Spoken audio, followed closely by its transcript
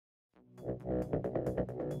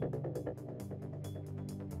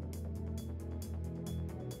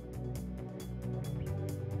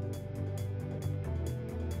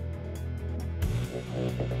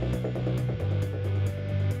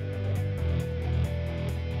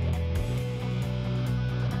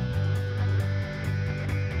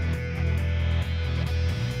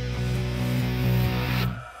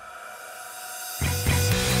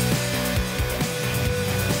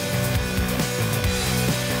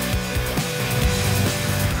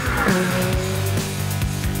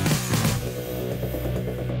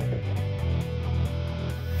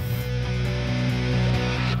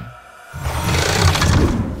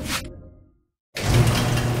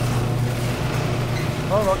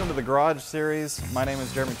Hello, welcome to the Garage series. My name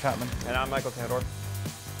is Jeremy Chapman. And I'm Michael Tejedor.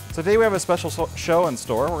 So today we have a special show in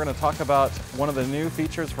store. We're going to talk about one of the new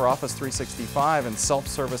features for Office 365 and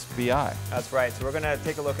self-service BI. That's right. So we're going to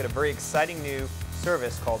take a look at a very exciting new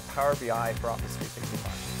service called Power BI for Office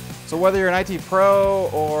 365. So whether you're an IT pro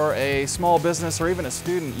or a small business or even a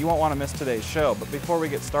student, you won't want to miss today's show. But before we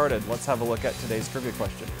get started, let's have a look at today's trivia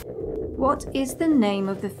question. What is the name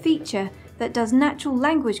of the feature that does natural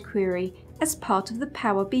language query as part of the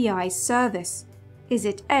Power BI service? Is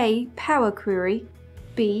it A, Power Query,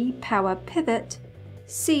 B, Power Pivot,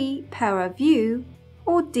 C, Power View,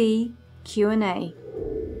 or D, Q&A?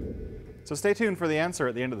 So stay tuned for the answer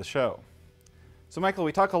at the end of the show. So Michael,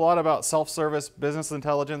 we talk a lot about self-service business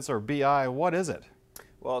intelligence, or BI. What is it?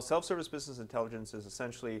 Well, self-service business intelligence is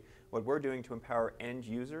essentially what we're doing to empower end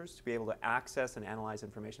users to be able to access and analyze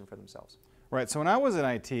information for themselves. Right, so when I was in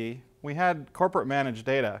IT, we had corporate managed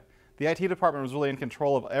data. The IT department was really in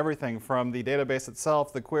control of everything from the database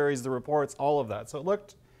itself, the queries, the reports, all of that. So it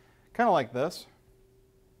looked kind of like this.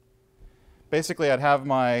 Basically, I'd have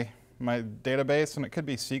my database, and it could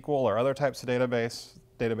be SQL or other types of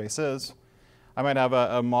databases. I might have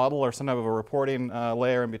a model or some type of a reporting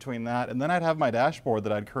layer in between that, and then I'd have my dashboard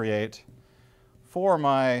that I'd create for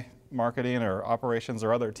my marketing or operations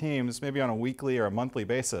or other teams, maybe on a weekly or a monthly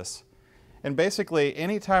basis. And basically,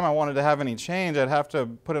 anytime I wanted to have any change, I'd have to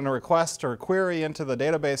put in a request or a query into the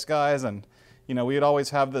database guys, and we'd always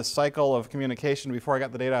have this cycle of communication before I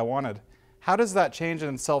got the data I wanted. How does that change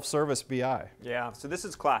in self-service BI? Yeah, so this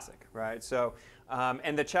is classic, right? So,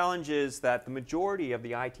 and the challenge is that the majority of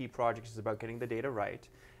the IT projects is about getting the data right,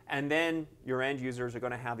 and then your end users are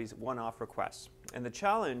going to have these one-off requests. And the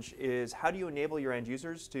challenge is, how do you enable your end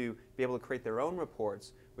users to be able to create their own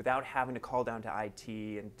reports without having to call down to IT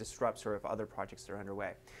and disrupt sort of other projects that are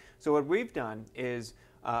underway? So what we've done is,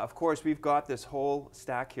 of course, we've got this whole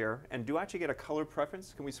stack here. And do I actually get a color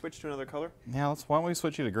preference? Can we switch to another color? Yeah, why don't we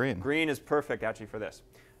switch you to green? Green is perfect, actually, for this.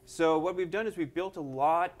 So what we've done is we've built a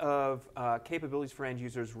lot of capabilities for end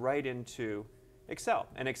users right into Excel.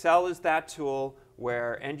 And Excel is that tool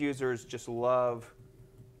where end users just love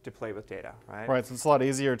to play with data, right? Right, so it's a lot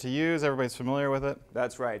easier to use. Everybody's familiar with it.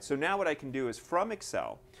 That's right. So now what I can do is from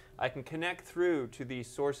Excel, I can connect through to these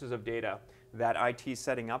sources of data that IT is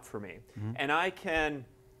setting up for me. Mm-hmm. And I can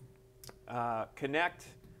connect,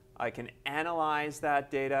 I can analyze that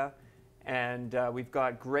data, and we've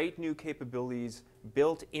got great new capabilities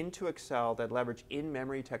built into Excel that leverage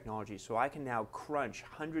in-memory technology. So I can now crunch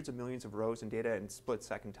hundreds of millions of rows in data in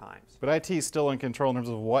split-second times. But IT is still in control in terms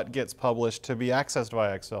of what gets published to be accessed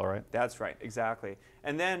via Excel, right? That's right, exactly.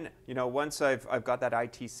 And then, once I've got that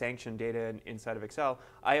IT sanctioned data inside of Excel,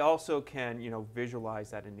 I also can,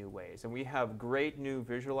 visualize that in new ways. And we have great new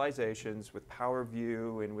visualizations with Power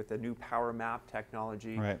View and with the new Power Map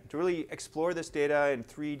technology to really explore this data in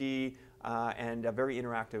 3D and very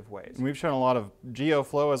interactive ways. And we've shown a lot of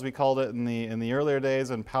GeoFlow, as we called it in the earlier days,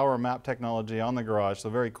 and Power Map technology on the Garage. So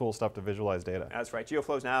very cool stuff to visualize data. That's right.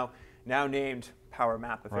 GeoFlow is now named Power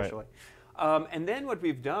Map officially. Right. And then what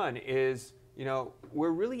we've done is,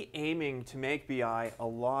 we're really aiming to make BI a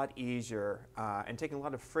lot easier and taking a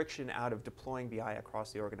lot of friction out of deploying BI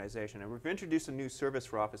across the organization. And we've introduced a new service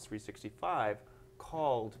for Office 365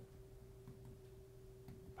 called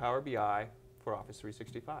Power BI for Office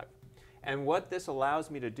 365. And what this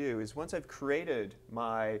allows me to do is, once I've created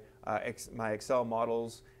my Excel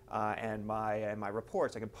models and my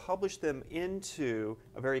reports, I can publish them into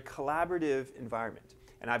a very collaborative environment.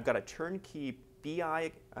 And I've got a turnkey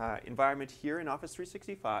BI environment here in Office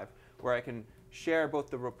 365 where I can share both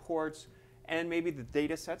the reports and maybe the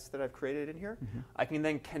data sets that I've created in here. Mm-hmm. I can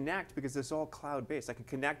then connect, because this is all cloud-based, I can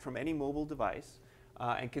connect from any mobile device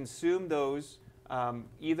and consume those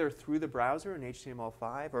either through the browser in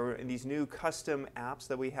HTML5 or in these new custom apps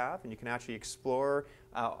that we have, and you can actually explore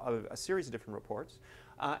a series of different reports.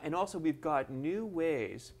 And also we've got new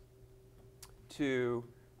ways to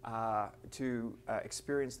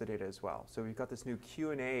experience the data as well. So we've got this new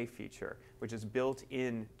Q&A feature, which is built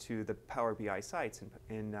into the Power BI sites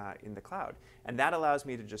in the cloud. And that allows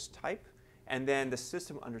me to just type, and then the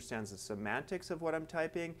system understands the semantics of what I'm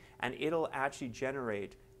typing, and it'll actually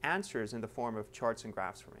generate answers in the form of charts and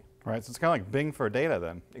graphs for me. Right, so it's kind of like Bing for data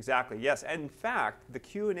then. Exactly, yes. And in fact, the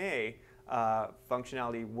Q&A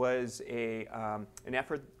functionality was an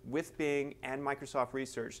effort with Bing and Microsoft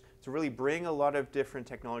Research to really bring a lot of different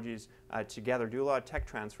technologies together, do a lot of tech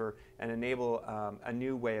transfer, and enable a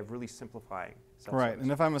new way of really simplifying self-service. Right,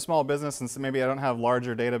 and if I'm a small business and so maybe I don't have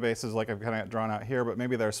larger databases like I've kind of drawn out here, but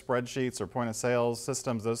maybe there are spreadsheets or point of sales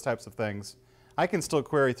systems, those types of things, I can still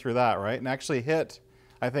query through that, right? And actually hit,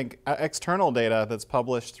 I think, external data that's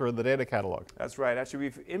published through the data catalog. That's right. Actually,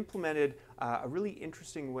 we've implemented a really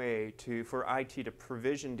interesting way for IT to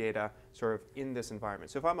provision data sort of in this environment.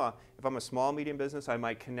 So if I'm a small, medium business, I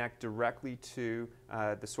might connect directly to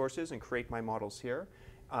the sources and create my models here.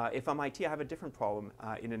 If I'm IT, I have a different problem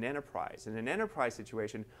in an enterprise. In an enterprise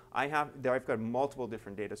situation, I've got multiple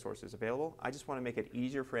different data sources available. I just want to make it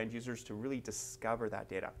easier for end users to really discover that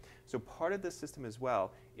data. So part of this system as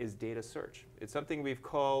well is data search. It's something we've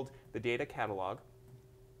called the data catalog.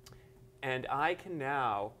 And I can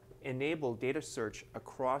now enable data search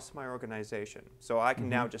across my organization. So I can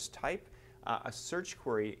now just type a search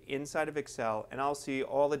query inside of Excel, and I'll see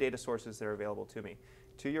all the data sources that are available to me.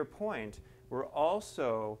 To your point, we're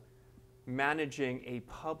also managing a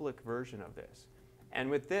public version of this. And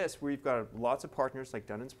with this, we've got lots of partners like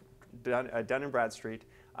Dun & Bradstreet,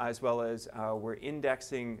 as well as we're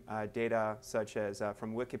indexing data such as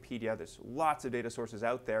from Wikipedia. There's lots of data sources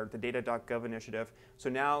out there, the data.gov initiative. So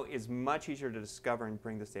now it's much easier to discover and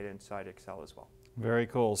bring this data inside Excel as well. Very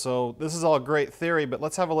cool. So this is all great theory, but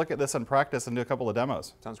let's have a look at this in practice and do a couple of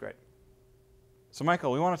demos. Sounds great. So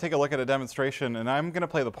Michael, we want to take a look at a demonstration, and I'm going to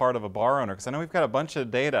play the part of a bar owner because I know we've got a bunch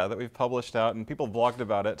of data that we've published out, and people blogged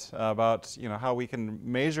about it, about how we can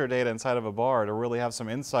measure data inside of a bar to really have some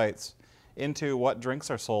insights into what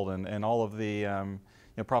drinks are sold and all of the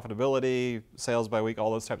profitability, sales by week,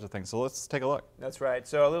 all those types of things. So let's take a look. That's right.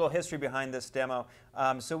 So a little history behind this demo.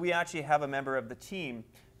 So we actually have a member of the team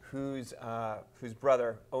whose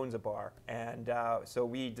brother owns a bar, and so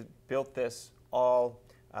we built this all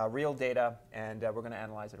real data, and we're going to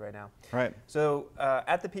analyze it right now. Right. So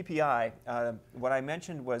at the PPI, what I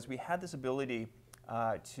mentioned was we had this ability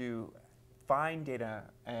to find data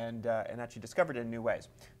and actually discover it in new ways.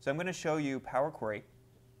 So I'm going to show you Power Query.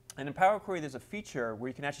 And in Power Query, there's a feature where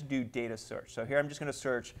you can actually do data search. So here I'm just going to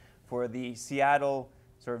search for the Seattle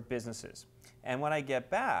sort of businesses. And what I get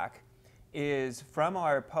back is from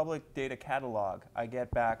our public data catalog, I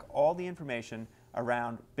get back all the information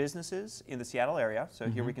around businesses in the Seattle area. So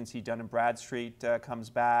here we can see Dun & Bradstreet comes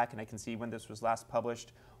back, and I can see when this was last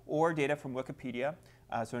published, or data from Wikipedia.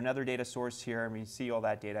 So another data source here, and we see all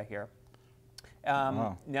that data here.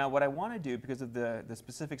 Wow. Now what I want to do, because of the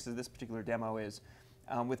specifics of this particular demo, is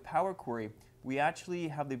with Power Query, we actually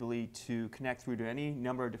have the ability to connect through to any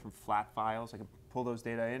number of different flat files. I can pull those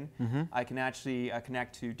data in. I can actually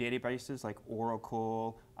connect to databases like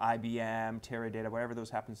Oracle, IBM, Teradata, whatever those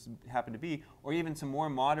happen to be, or even some more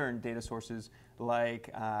modern data sources like,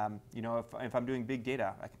 if I'm doing big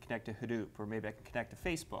data, I can connect to Hadoop, or maybe I can connect to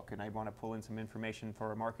Facebook, and I want to pull in some information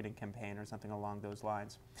for a marketing campaign or something along those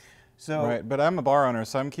lines. So, right, but I'm a bar owner,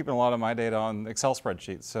 so I'm keeping a lot of my data on Excel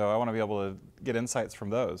spreadsheets, so I want to be able to get insights from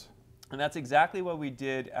those. And that's exactly what we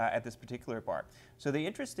did at this particular bar. So the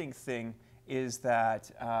interesting thing is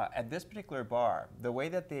that at this particular bar, the way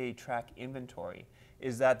that they track inventory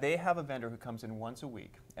is that they have a vendor who comes in once a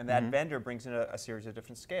week, and that vendor brings in a series of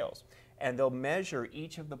different scales. And they'll measure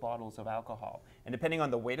each of the bottles of alcohol. And depending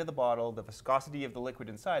on the weight of the bottle, the viscosity of the liquid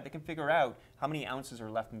inside, they can figure out how many ounces are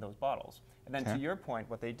left in those bottles. And then to your point,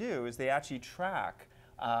 what they do is they actually track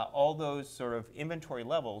all those sort of inventory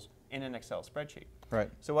levels in an Excel spreadsheet. Right.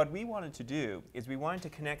 So what we wanted to do is we wanted to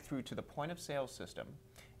connect through to the point of sale system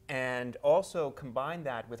and also combine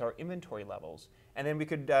that with our inventory levels. And then we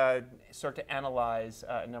could start to analyze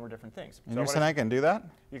a number of different things. And you're saying I can do that?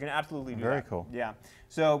 You can absolutely do that. Very cool. Yeah.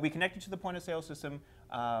 So we connected to the point of sale system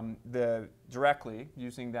directly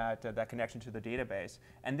using that connection to the database.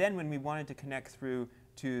 And then when we wanted to connect through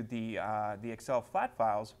to the Excel flat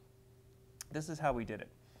files, this is how we did it.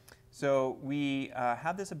 So we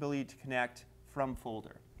have this ability to connect from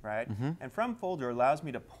folder, right? And from folder allows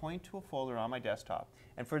me to point to a folder on my desktop.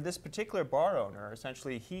 And for this particular bar owner,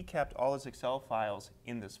 essentially, he kept all his Excel files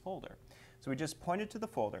in this folder. So we just pointed to the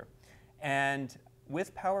folder. And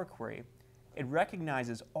with Power Query, it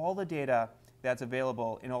recognizes all the data that's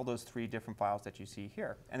available in all those 3 different files that you see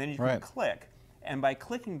here. And then you can click, And by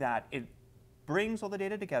clicking that, it brings all the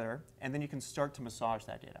data together, and then you can start to massage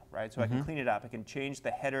that data, right? So I can clean it up. I can change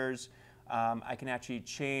the headers. I can actually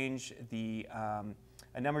change the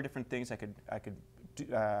a number of different things. I could do,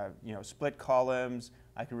 split columns.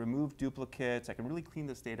 I can remove duplicates. I can really clean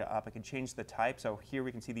this data up. I can change the type. So here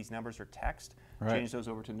we can see these numbers are text. Right. Change those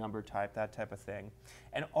over to number type, that type of thing.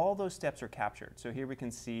 And all those steps are captured. So here we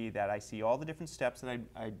can see that I see all the different steps that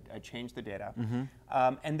I changed the data.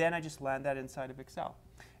 And then I just land that inside of Excel.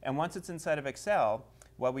 And once it's inside of Excel,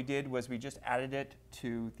 what we did was we just added it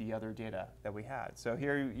to the other data that we had. So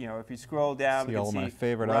here, if you scroll down, See we can all see my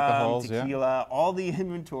favorite rum, alcohols, tequila, all the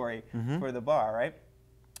inventory for the bar, right?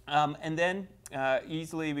 And then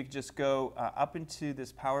easily we could just go up into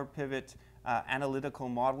this Power Pivot analytical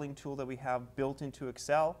modeling tool that we have built into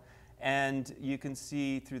Excel. And you can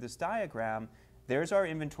see through this diagram, there's our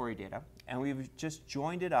inventory data. And we've just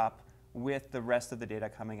joined it up with the rest of the data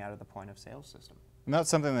coming out of the point of sale system. And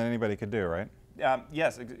that's something that anybody could do, right?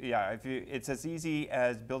 Yes, yeah. It's as easy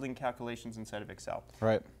as building calculations inside of Excel.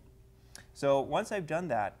 Right. So once I've done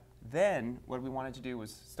that, then what we wanted to do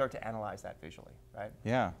was start to analyze that visually, right?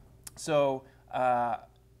 Yeah. So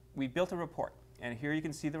we built a report, and here you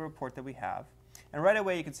can see the report that we have. And right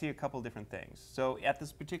away you can see a couple different things. So at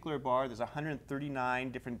this particular bar, there's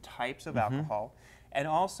 139 different types of alcohol, and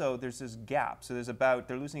also there's this gap. So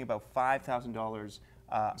they're losing about $5,000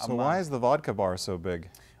 a month. So why is the vodka bar so big?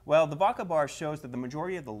 Well, the vodka bar shows that the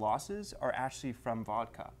majority of the losses are actually from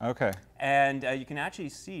vodka. Okay. And you can actually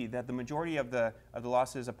see that the majority of the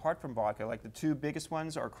losses, apart from vodka, like the two biggest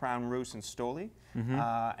ones are Crown Roos and Stoli.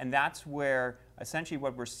 And that's where essentially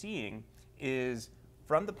what we're seeing is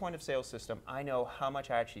from the point of sale system, I know how much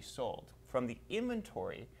I actually sold. From the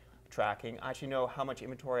inventory tracking, I actually know how much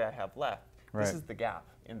inventory I have left. Right. This is the gap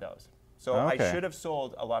in those. So Okay. I should have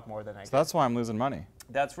sold a lot more than I did. So that's why I'm losing money.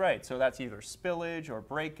 That's right. So that's either spillage or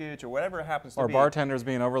breakage or whatever it happens to Or be. bartenders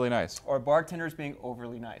being overly nice. Or bartenders being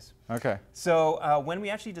overly nice. Okay. So when we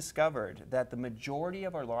actually discovered that the majority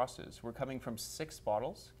of our losses were coming from 6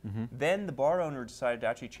 bottles, then the bar owner decided to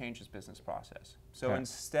actually change his business process. So Okay.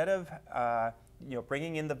 instead of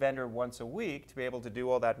bringing in the vendor once a week to be able to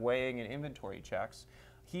do all that weighing and inventory checks,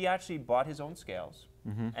 he actually bought his own scales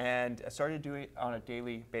and started doing it on a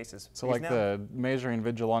daily basis. So He's like now- the measuring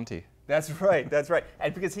vigilante. That's right, that's right.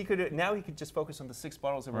 And because he could just focus on the 6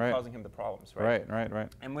 bottles that were Right. causing him the problems, right? Right.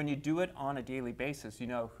 And when you do it on a daily basis, you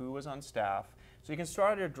know who was on staff. So you can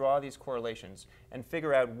start to draw these correlations and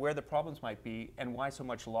figure out where the problems might be and why so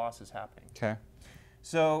much loss is happening. Okay.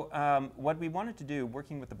 So what we wanted to do,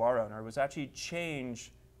 working with the bar owner, was actually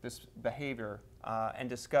change this behavior and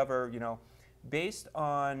discover, based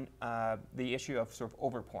on the issue of sort of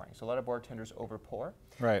overpouring. So a lot of bartenders overpour.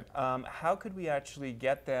 Right. How could we actually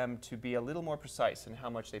get them to be a little more precise in how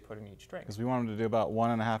much they put in each drink? Because we want them to do about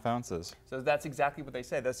 1.5 ounces. So that's exactly what they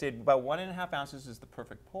say. They say about 1.5 ounces is the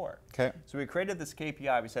perfect pour. Okay. So we created this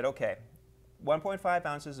KPI. We said, okay, 1.5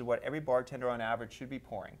 ounces is what every bartender on average should be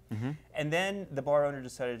pouring. And then the bar owner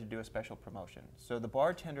decided to do a special promotion. So the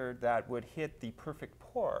bartender that would hit the perfect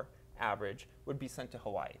pour average would be sent to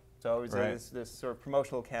Hawaii. So it was this sort of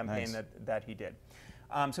promotional campaign that he did.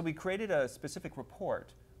 So we created a specific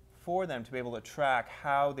report for them to be able to track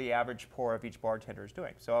how the average pour of each bartender is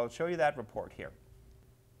doing. So I'll show you that report here.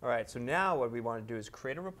 All right, so now what we want to do is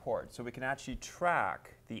create a report so we can actually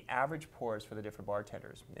track the average pours for the different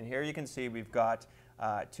bartenders. And here you can see we've got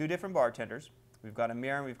 2 different bartenders. We've got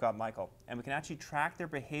Amir and we've got Michael. And we can actually track their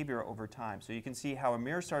behavior over time. So you can see how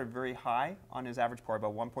Amir started very high on his average pour,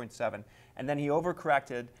 about 1.7. And then he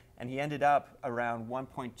overcorrected and he ended up around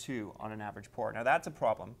 1.2 on an average pour. Now that's a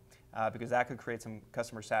problem because that could create some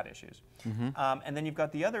customer sat issues. And then you've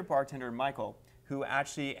got the other bartender, Michael, who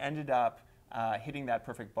actually ended up hitting that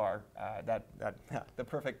perfect bar, the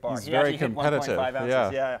perfect bar. He's He very actually competitive. hit 1.5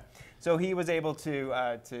 ounces. Yeah. So he was able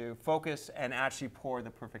to focus and actually pour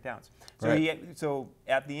the perfect ounce. So Right. so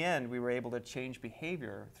at the end, we were able to change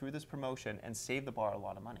behavior through this promotion and save the bar a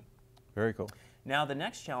lot of money. Very cool. Now the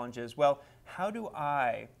next challenge is, well, how do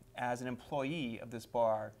I, as an employee of this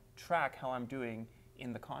bar, track how I'm doing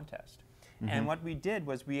in the contest? And what we did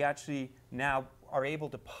was we actually now are able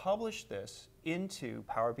to publish this into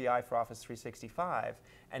Power BI for Office 365,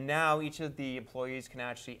 and now each of the employees can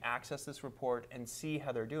actually access this report and see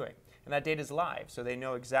how they're doing. And that data is live, so they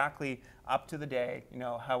know exactly up to the day,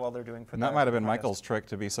 how well they're doing for And that might have been Michael's trick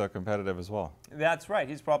to be so competitive as well. That's right.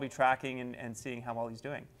 He's probably tracking and seeing how well he's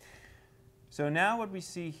doing. So now what we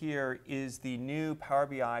see here is the new Power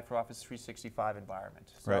BI for Office 365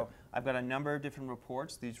 environment. So Right. I've got a number of different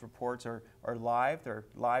reports. These reports are live. They're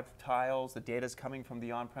live tiles. The data is coming from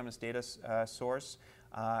the on-premise data source.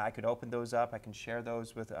 I could open those up. I can share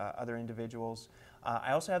those with other individuals.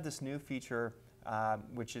 I also have this new feature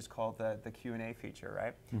which is called the Q&A feature,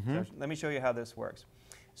 right? So let me show you how this works.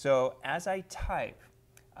 So as I type,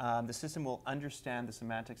 the system will understand the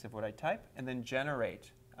semantics of what I type and then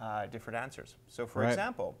generate different answers. So for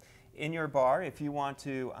example, in your bar, if you want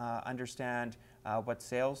to understand what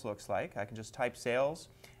sales looks like, I can just type sales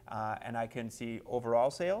and I can see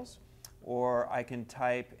overall sales, or I can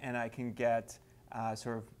type and I can get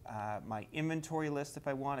my inventory list if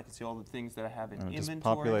I want. I can see all the things that I have in inventory. It just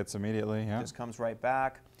populates immediately, yeah. Just comes right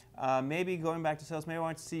back. Maybe going back to sales, maybe I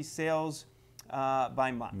want to see sales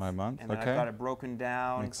by month. By month, and then okay. I've got it broken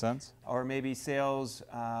down. Makes sense. Or maybe sales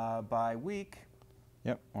by week.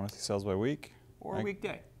 Yep, I want to see sales by week. Or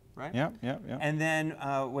weekday, right? Yep, yep, yep. And then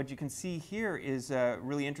what you can see here is a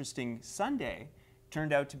really interesting Sunday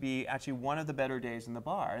turned out to be actually one of the better days in the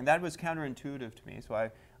bar. And that was counterintuitive to me. So I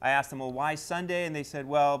asked them, well, why Sunday? And they said,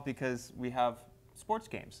 well, because we have sports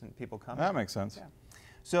games and people come. That makes sense. Yeah.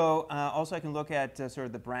 So also I can look at sort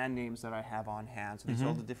of the brand names that I have on hand. So these are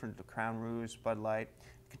all the different Crown Rouge, Bud Light.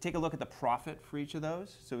 We can take a look at the profit for each of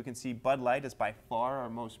those. So we can see Bud Light is by far our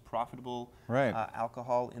most profitable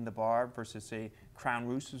alcohol in the bar versus, say, Crown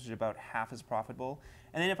Rouge, which is about half as profitable.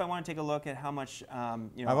 And then if I want to take a look at how much,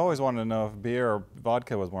 you know, I've always wanted to know if beer or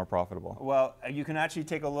vodka was more profitable. Well, you can actually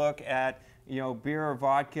take a look at, beer or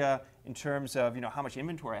vodka in terms of, how much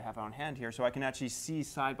inventory I have on hand here. So I can actually see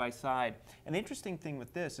side by side. And the interesting thing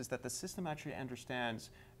with this is that the system actually understands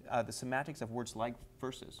the semantics of words like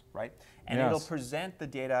versus, right? And it'll present the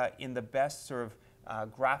data in the best sort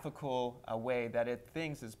of graphical way that it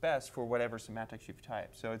thinks is best for whatever semantics you've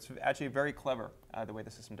typed. So it's actually very clever the way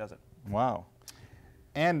the system does it. Wow.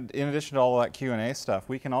 And in addition to all that Q&A stuff,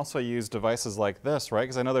 we can also use devices like this, right?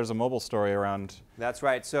 Because I know there's a mobile story around. That's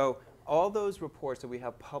right. So all those reports that we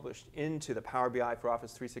have published into the Power BI for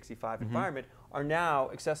Office 365 environment are now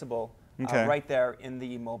accessible right there in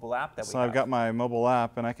the mobile app that we have. So I've got my mobile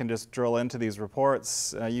app, and I can just drill into these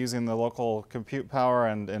reports using the local compute power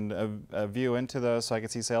and view into those. So I can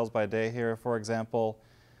see sales by day here, for example.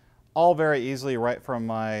 All very easily right from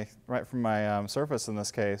my Surface in this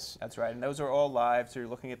case. That's right, and those are all live. So you're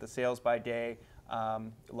looking at the sales by day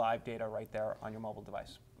live data right there on your mobile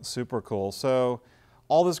device. Super cool. So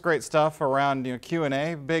all this great stuff around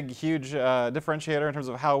Q&A, big, huge differentiator in terms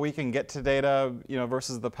of how we can get to data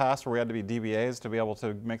versus the past where we had to be DBAs to be able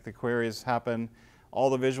to make the queries happen. All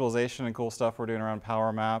the visualization and cool stuff we're doing around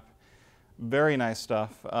Power Map. Very nice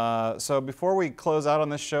stuff. So before we close out on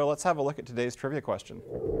this show, let's have a look at today's trivia question.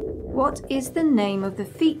 What is the name of the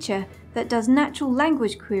feature that does natural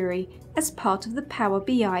language query as part of the Power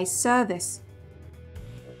BI service?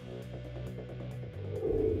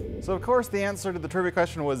 So of course the answer to the trivia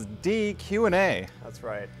question was D, Q&A. That's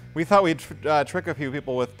right. We thought we'd trick a few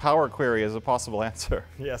people with Power Query as a possible answer.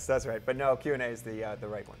 Yes, that's right. But no, Q&A is the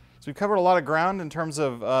right one. So we've covered a lot of ground in terms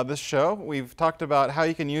of this show. We've talked about how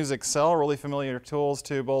you can use Excel, really familiar tools,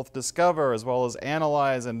 to both discover as well as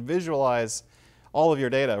analyze and visualize all of your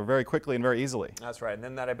data very quickly and very easily. That's right. And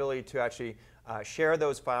then that ability to actually share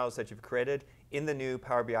those files that you've created in the new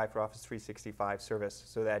Power BI for Office 365 service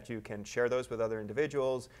so that you can share those with other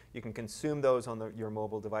individuals, you can consume those on your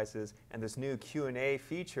mobile devices, and this new Q&A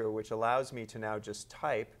feature which allows me to now just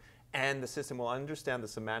type and the system will understand the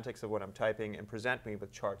semantics of what I'm typing and present me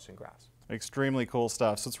with charts and graphs. Extremely cool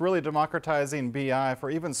stuff. So it's really democratizing BI for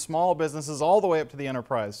even small businesses all the way up to the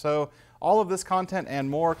enterprise. So all of this content and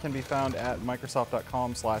more can be found at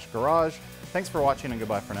microsoft.com/garage. Thanks for watching and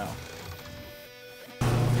goodbye for now.